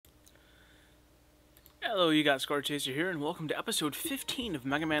Hello, you got Scar Chaser here, and welcome to episode 15 of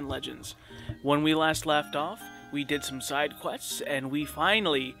Mega Man Legends. When we last left off, we did some side quests, and we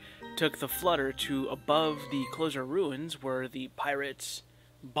finally took the Flutter to above the Closer Ruins, where the pirates,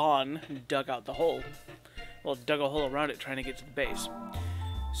 Bon, dug out the hole. Well, dug a hole around it trying to get to the base.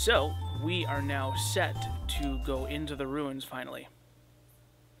 So, we are now set to go into the ruins finally.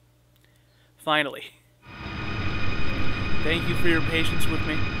 Finally. Thank you for your patience with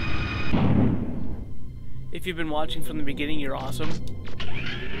me. If you've been watching from the beginning, you're awesome.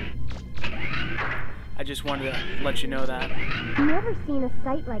 I just wanted to let you know that. Never seen a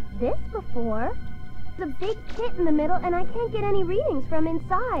site like this before. There's a big pit in the middle and I can't get any readings from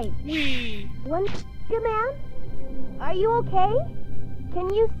inside. Whee! One man? Are you okay?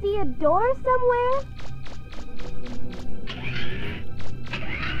 Can you see a door somewhere?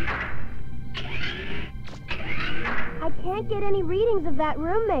 I can't get any readings of that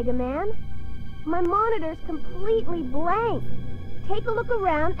room, Mega Man. My monitor's completely blank. Take a look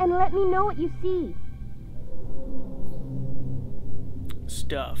around and let me know what you see.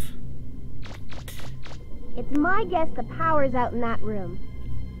 Stuff. It's my guess the power's out in that room.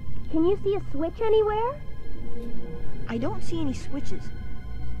 Can you see a switch anywhere? I don't see any switches,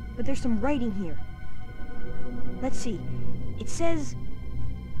 but there's some writing here. Let's see. It says,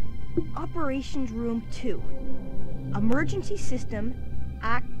 Operations Room 2. Emergency system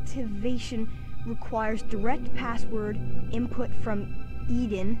activation requires direct password input from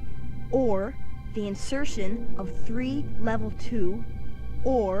Eden, or the insertion of 3 level 2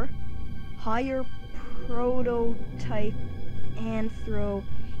 or higher prototype Anthro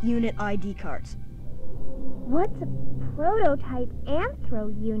unit ID cards. What's a prototype Anthro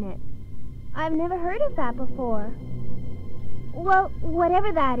unit? I've never heard of that before. Well,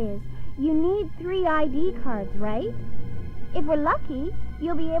 whatever that is, you need 3 ID cards, right? If we're lucky,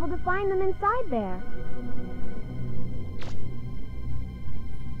 you'll be able to find them inside there.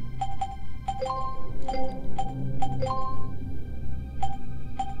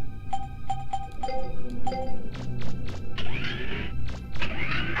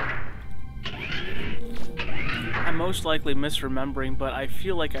 I'm most likely misremembering, but I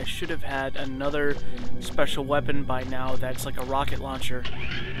feel like I should have had another special weapon by now that's like a rocket launcher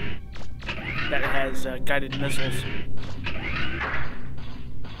that has guided missiles.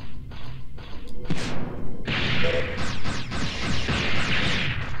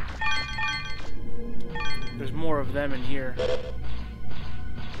 There's more of them in here. Yeah,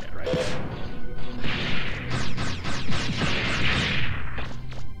 right there.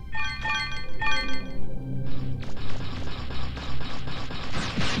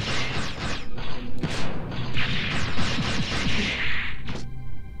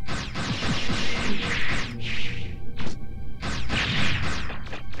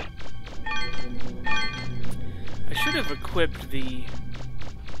 I should have equipped the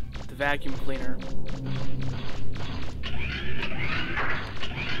vacuum cleaner.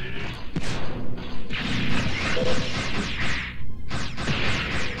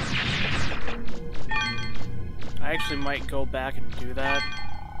 I actually might go back and do that,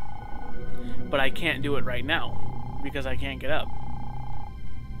 but I can't do it right now because I can't get up.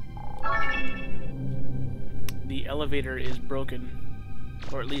 The elevator is broken,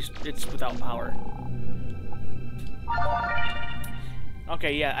 or at least it's without power.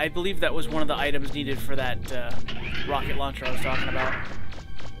 Okay, yeah, I believe that was one of the items needed for that rocket launcher I was talking about.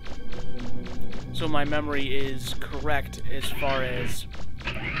 So my memory is correct as far as,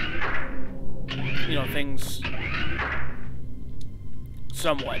 you know, things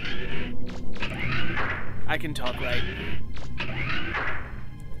somewhat. I can talk right.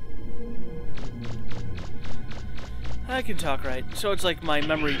 I can talk right. So it's like my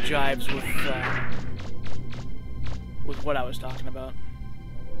memory jives with what I was talking about.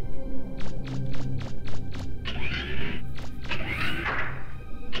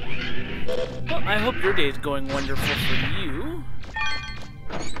 Well, I hope your day is going wonderful for you.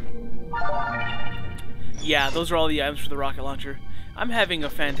 Yeah, those are all the items for the rocket launcher. I'm having a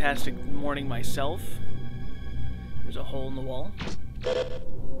fantastic morning myself. There's a hole in the wall. Take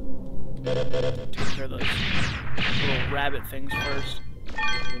care of those little rabbit things first.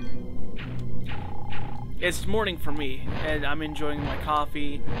 It's morning for me, and I'm enjoying my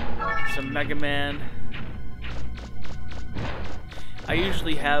coffee, some Mega Man. I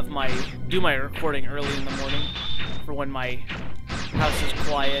usually do my recording early in the morning for when my house is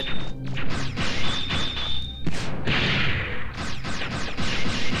quiet.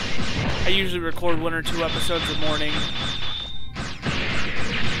 I usually record 1 or 2 episodes a morning.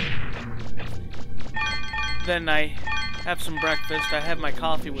 Then I have some breakfast. I have my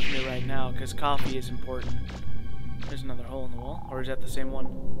coffee with me right now, because coffee is important. There's another hole in the wall. Or is that the same one?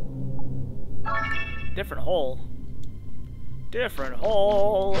 Different hole. Different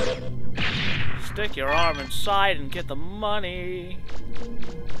hole. Stick your arm inside and get the money.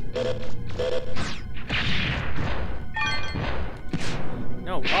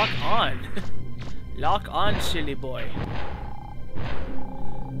 No, lock on. Lock on, silly boy.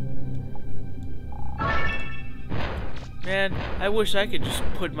 Man, I wish I could just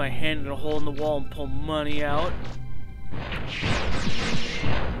put my hand in a hole in the wall and pull money out.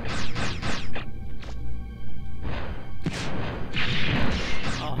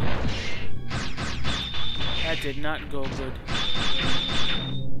 Oh. That did not go good.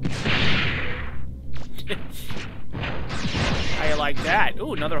 How you like that?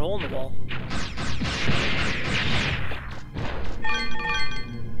 Ooh, another hole in the wall.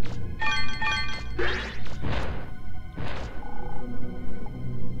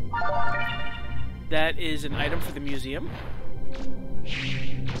 That is an item for the museum.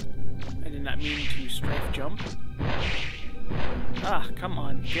 I did not mean to strafe jump. Ah, come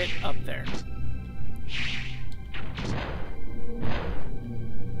on, get up there.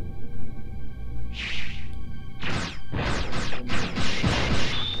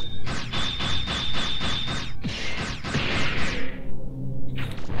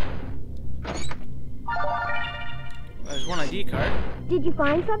 There's one ID card. Did you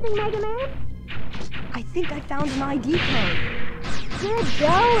find something, Mega Man? I think I found an ID card. Good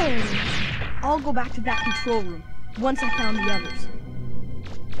going. I'll go back to that control room once I found the others.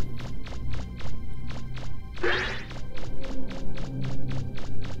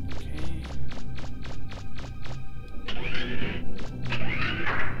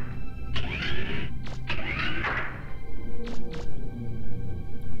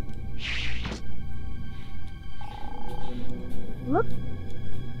 Look.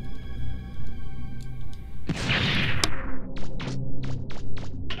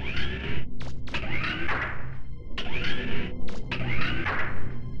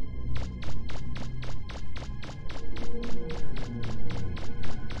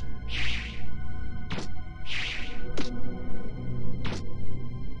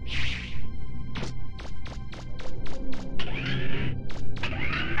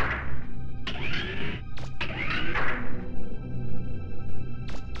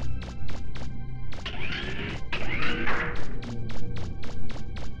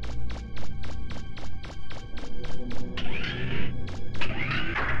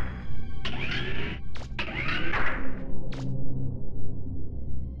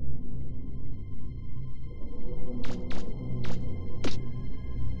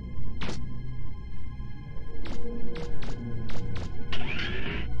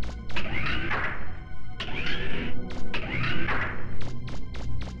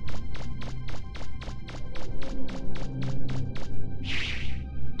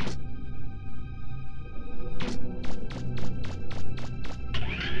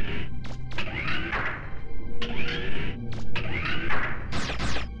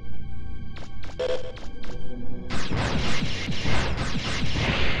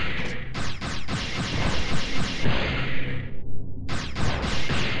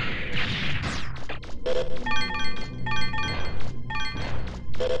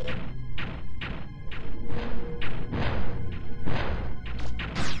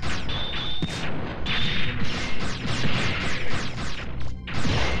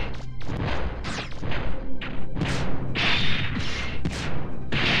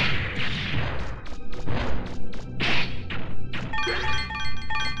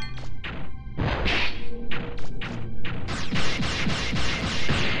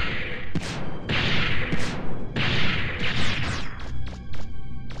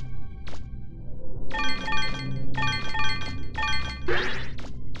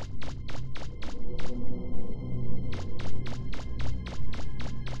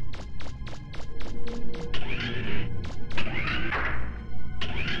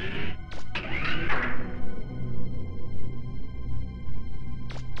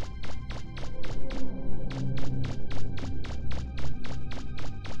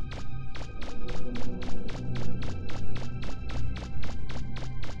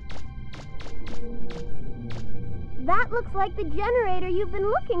 That looks like the generator you've been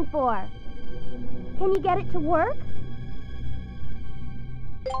looking for. Can you get it to work?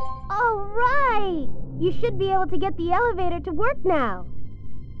 All right! You should be able to get the elevator to work now.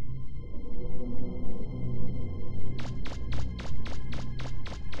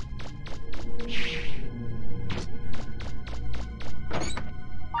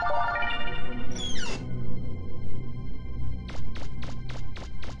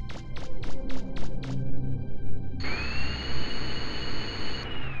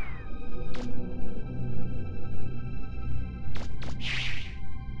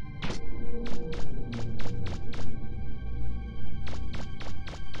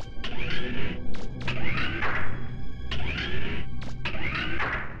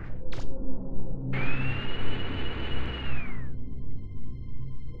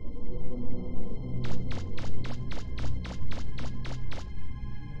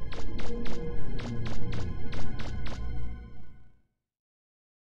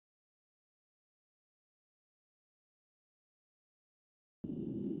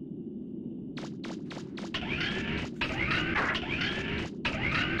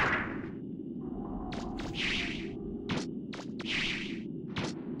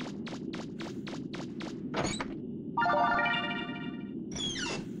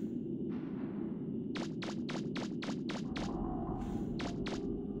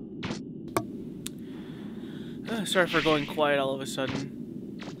 Sorry for going quiet all of a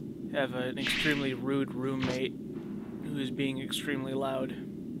sudden. I have an extremely rude roommate who is being extremely loud.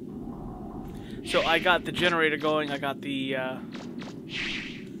 So I got the generator going. I got the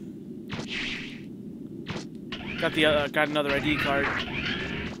got another ID card.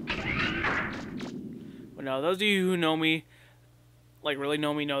 But no, those of you who know me, like really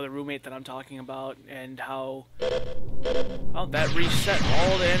know me, know the roommate that I'm talking about, and how, well, that reset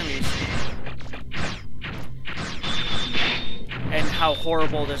all the enemies. And how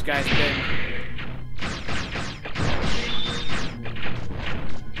horrible this guy's been.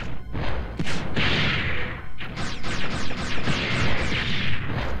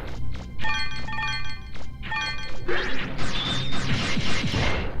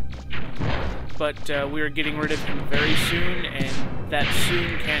 But we are getting rid of him very soon, and that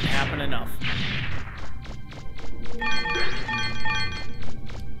soon can't happen enough.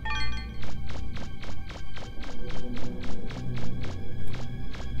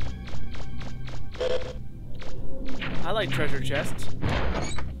 I like treasure chests.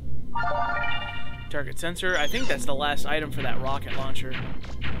 Target sensor. I think that's the last item for that rocket launcher.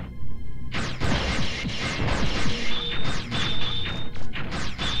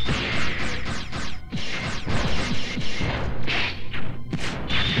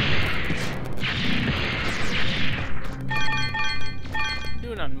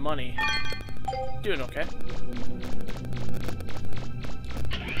 Doing on money. Doing okay.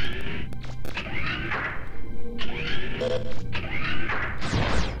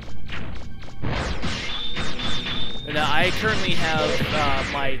 Now, I currently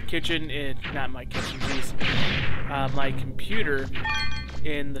have my kitchen in, not my kitchen, geez, my computer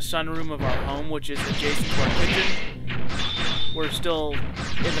in the sunroom of our home, which is adjacent to our kitchen. We're still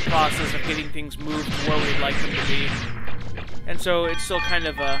in the process of getting things moved to where we'd like them to be, and so it's still kind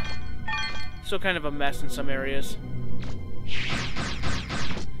of a mess in some areas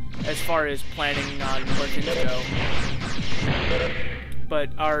as far as planning on where things go. But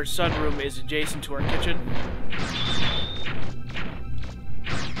our sunroom is adjacent to our kitchen.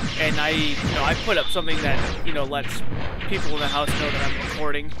 And I put up something that, lets people in the house know that I'm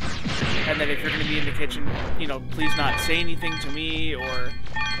recording. And that if you're going to be in the kitchen, please not say anything to me or,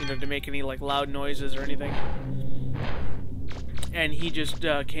 to make any, like, loud noises or anything. And he just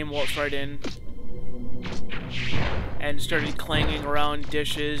waltzed right in and started clanging around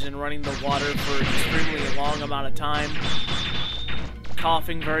dishes and running the water for an extremely long amount of time.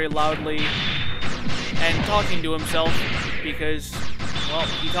 Coughing very loudly and talking to himself because, well,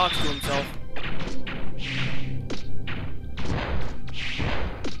 he talks to himself.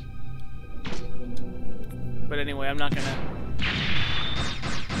 But anyway, I'm not gonna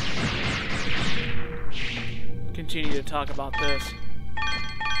continue to talk about this.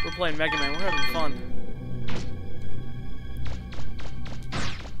 We're playing Mega Man, we're having fun.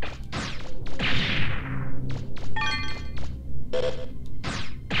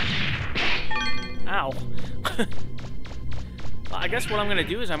 Ow. Well, I guess what I'm going to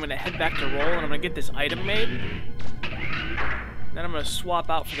do is I'm going to head back to Roll and I'm going to get this item made. Then I'm going to swap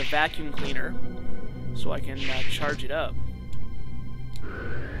out for the vacuum cleaner so I can charge it up.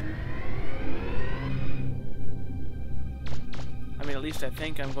 I mean, at least I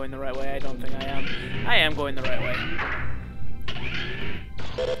think I'm going the right way. I don't think I am. I am going the right way.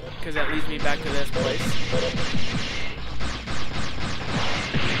 Because that leads me back to this place.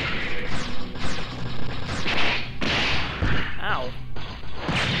 Ow.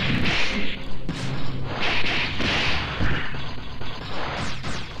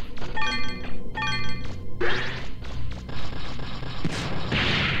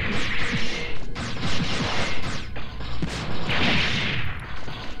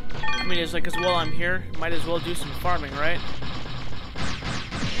 I mean, it's like, as well I'm here, might as well do some farming, right?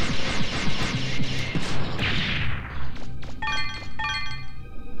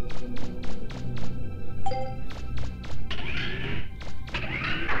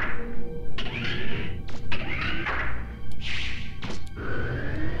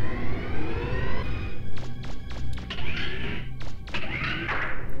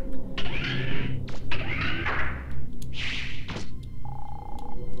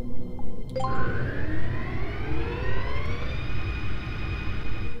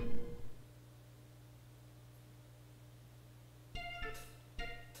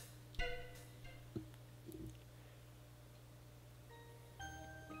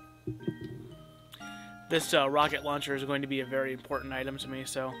 This rocket launcher is going to be a very important item to me,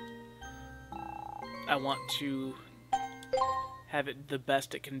 so I want to have it the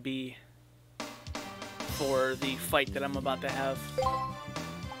best it can be for the fight that I'm about to have.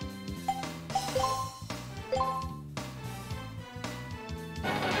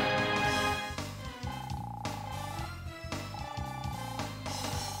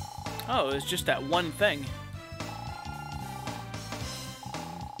 Oh, it was just that one thing.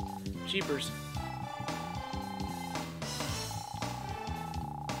 Jeepers.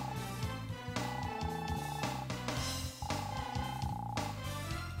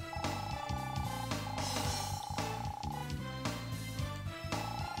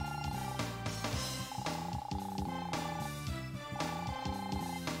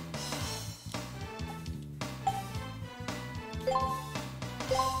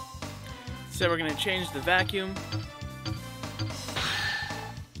 So we're going to change the vacuum.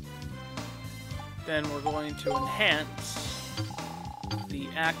 Then we're going to enhance the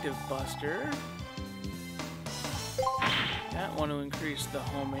active buster. That one to increase the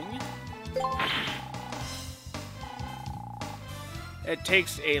homing. It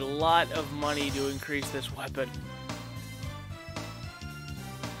takes a lot of money to increase this weapon.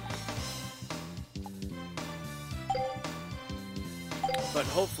 But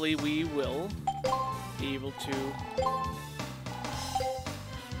hopefully we will be able to,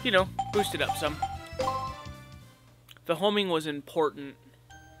 you know, boost it up some. The homing was important,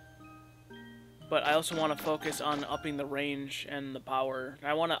 but I also want to focus on upping the range and the power.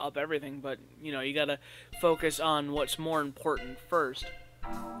 I want to up everything, but, you know, you gotta focus on what's more important first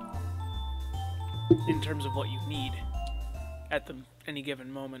in terms of what you need at any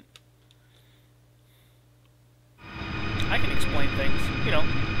given moment. I can explain things, you know.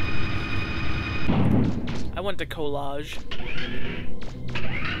 I went to collage.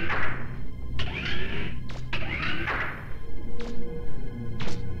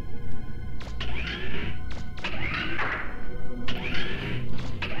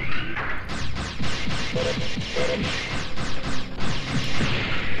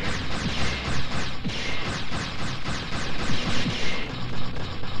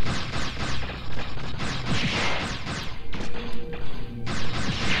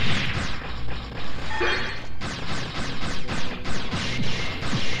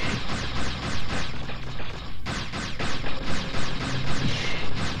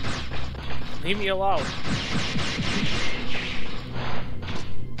 Leave me alone.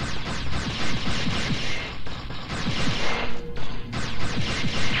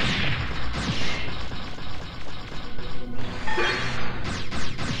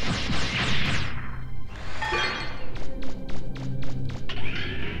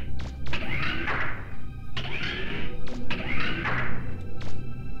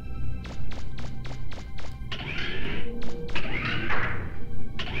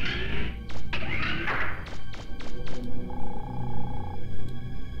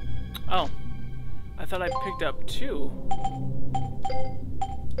 Oh, I thought I picked up two.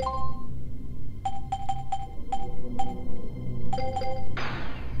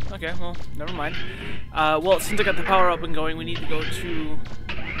 Okay, well, never mind. Well, since I got the power up and going, we need to go to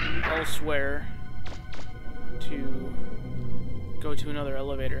elsewhere to go to another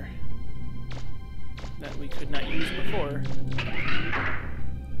elevator that we could not use before.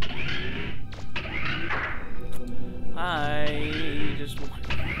 I just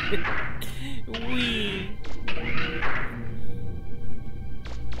we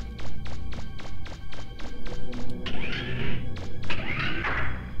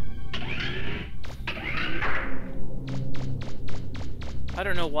I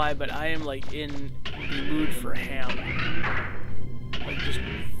don't know why, but I am like in the mood for ham. Like just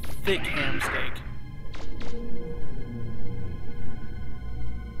thick ham steak.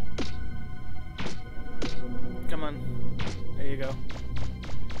 Come on. There you go.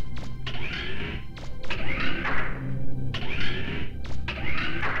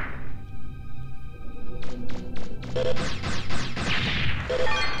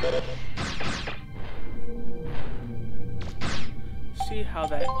 See how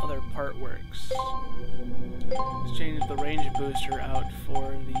that other part works. Let's change the range booster out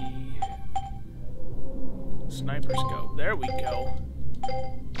for the sniper scope. There we go.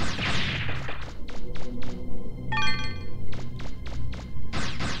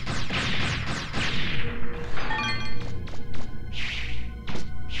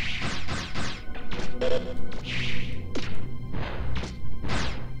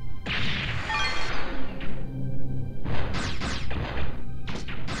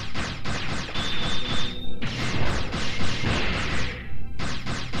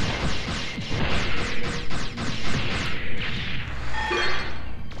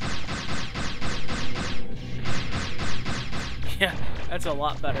 Yeah, that's a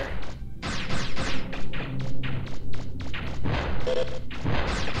lot better.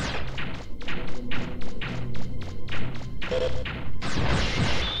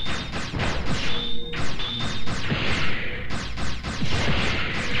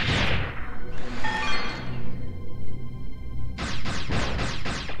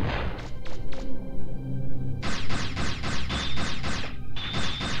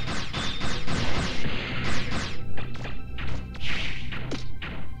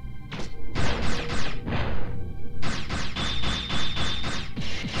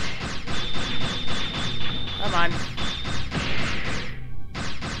 Come on.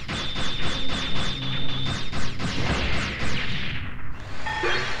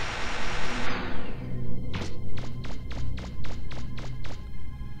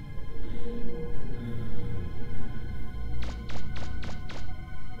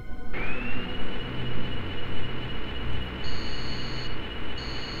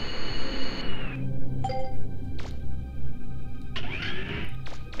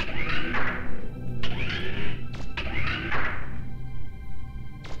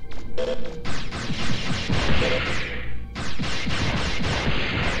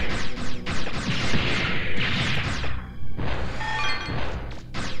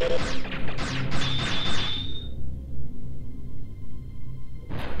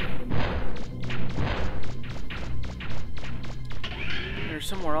 There's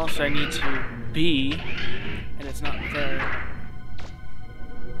somewhere else I need to be, and it's not there.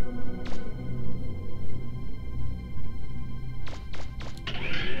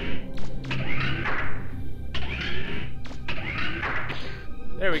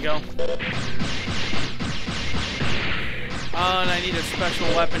 There we go. Oh, and I need a special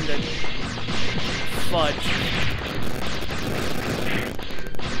weapon to fudge.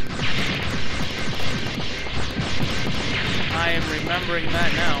 I am remembering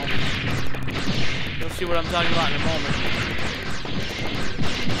that now. You'll see what I'm talking about in a moment.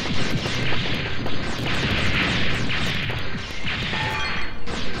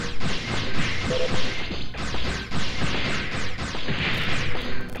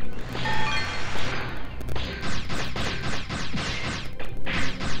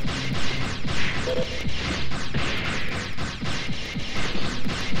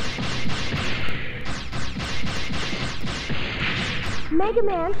 Mega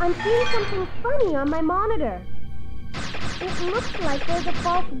Man, I'm seeing something funny on my monitor. It looks like there's a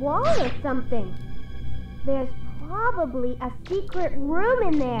false wall or something. There's probably a secret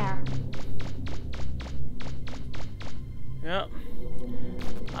room in there. Yep.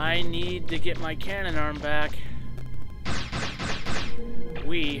 I need to get my cannon arm back.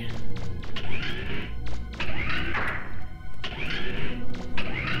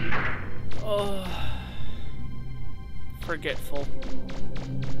 Oh. Forgetful.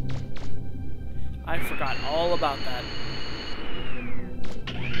 I forgot all about that.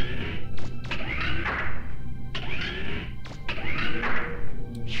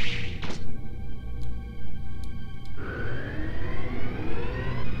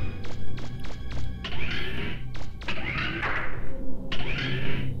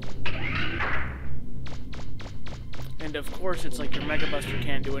 And of course, it's like your Mega Buster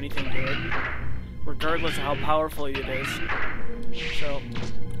can't do anything to it, regardless of how powerful it is. So,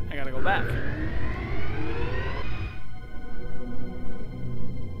 I gotta go back.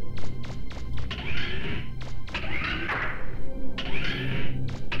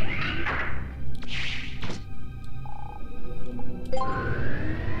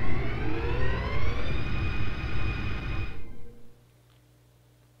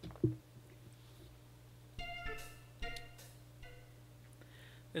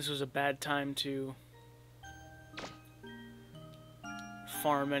 This was a bad time to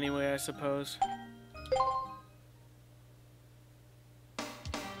farm anyway, I suppose.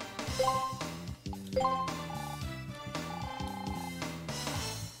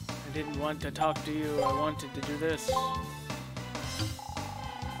 I didn't want to talk to you, I wanted to do this.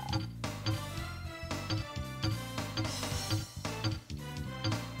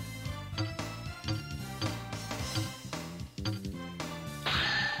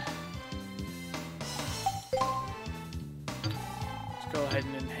 Go ahead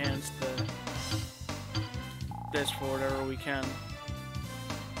and enhance this for whatever we can.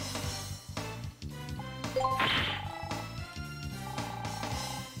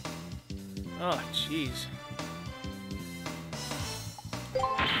 Oh, jeez.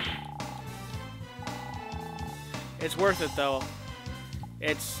 It's worth it though.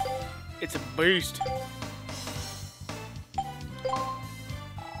 It's a beast.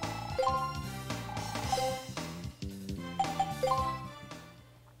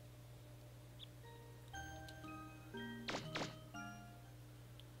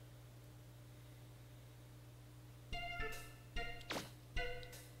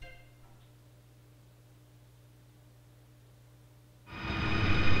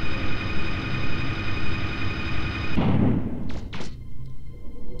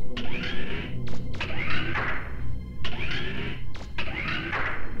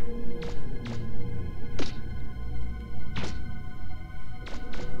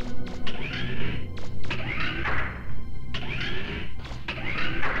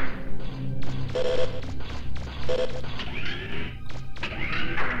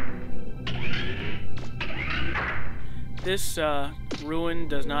 This ruin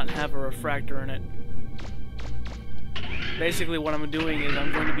does not have a refractor in it. Basically what I'm doing is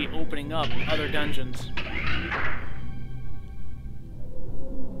I'm going to be opening up other dungeons.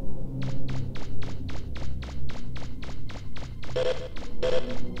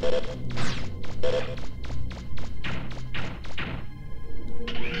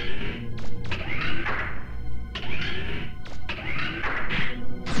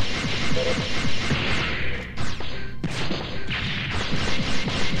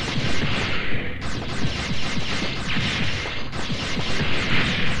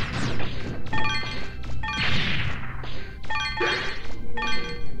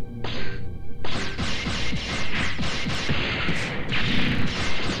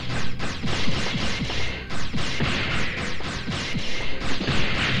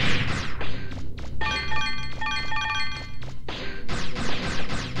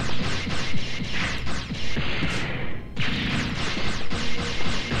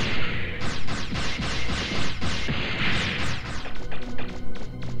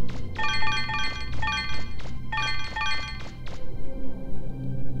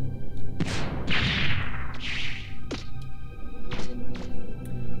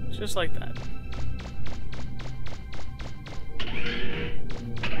 Just like that.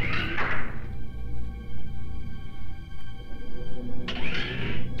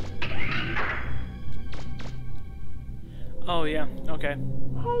 Oh yeah, okay.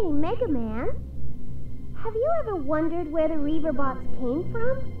 Hey, Mega Man. Have you ever wondered where the Reaverbots came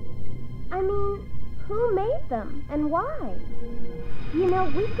from? I mean, who made them and why? You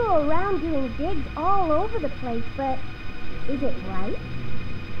know, we go around doing digs all over the place, but is it right?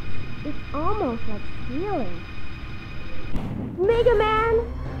 It's almost like stealing. Mega Man!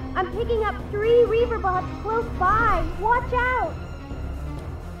 I'm picking up 3 Reaverbots close by. Watch out!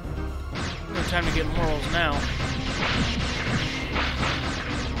 No time to get morals now.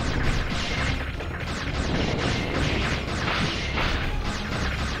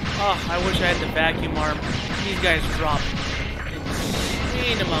 Oh, I wish I had the vacuum arm. These guys drop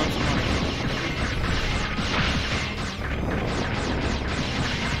insane amounts of money.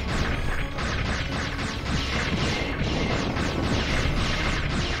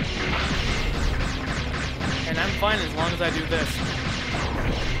 And I'm fine as long as I do this.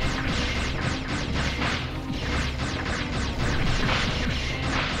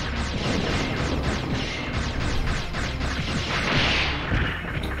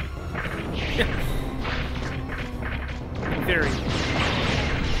 In theory.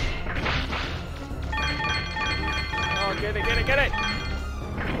 Oh, get it, get it, get it!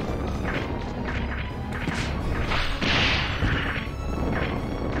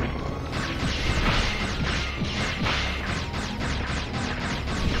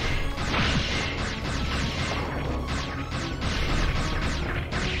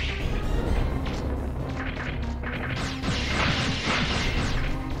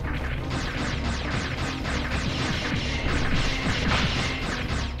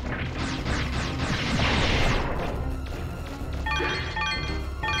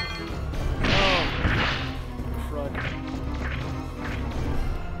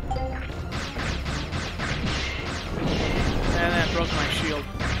 Broke my shield.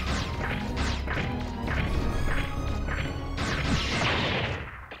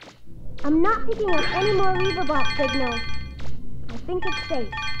 I'm not picking up any more Reaverbot signals. I think it's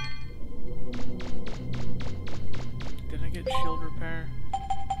safe. Did I get shield repair?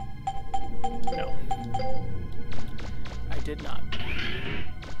 No. I did not.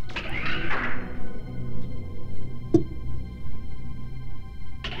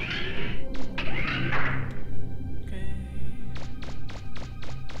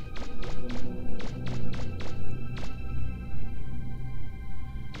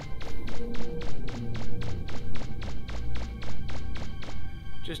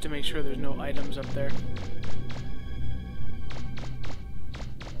 Just to make sure there's no items up there.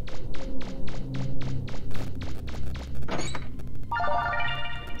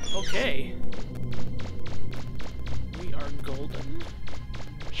 Okay. We are golden.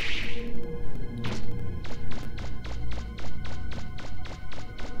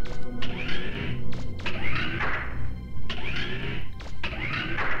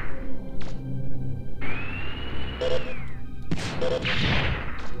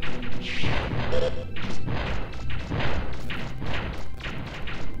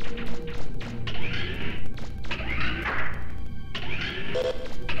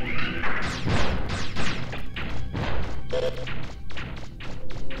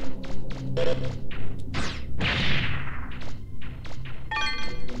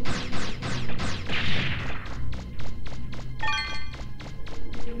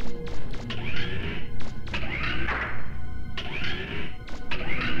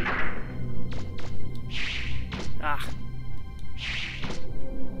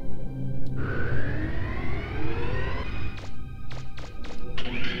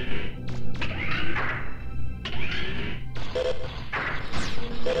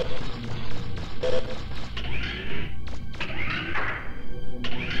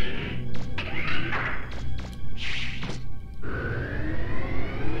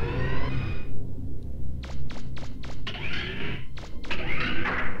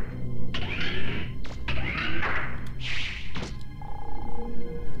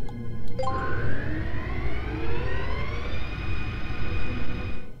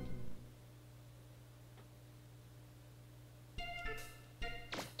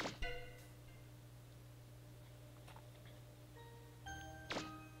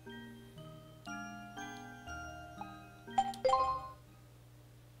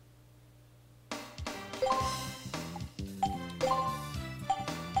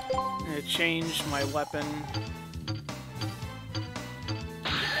 to change my weapon.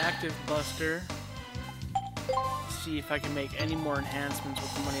 Active Buster. See if I can make any more enhancements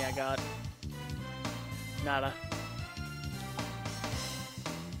with the money I got. Nada.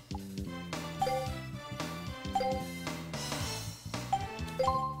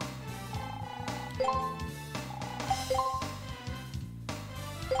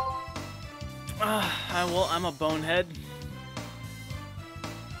 Well, I'm a bonehead.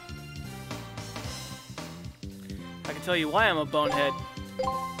 I can tell you why I'm a bonehead.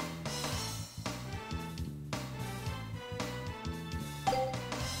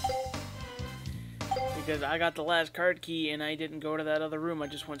 Because I got the last card key and I didn't go to that other room, I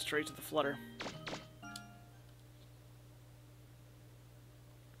just went straight to the flutter.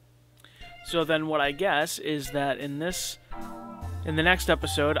 So then what I guess is that in the next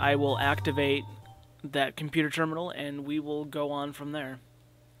episode, I will activate that computer terminal and we will go on from there.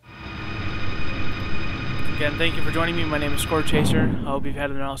 Again, thank you for joining me. My name is Score Chaser. I hope you've had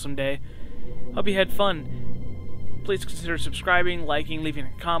an awesome day. Hope you had fun. Please consider subscribing, liking, leaving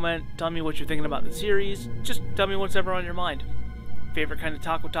a comment. Tell me what you're thinking about the series. Just tell me what's ever on your mind. Favorite kind of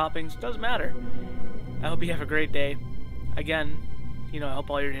taco toppings? Doesn't matter. I hope you have a great day. Again, I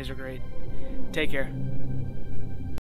hope all your days are great. Take care.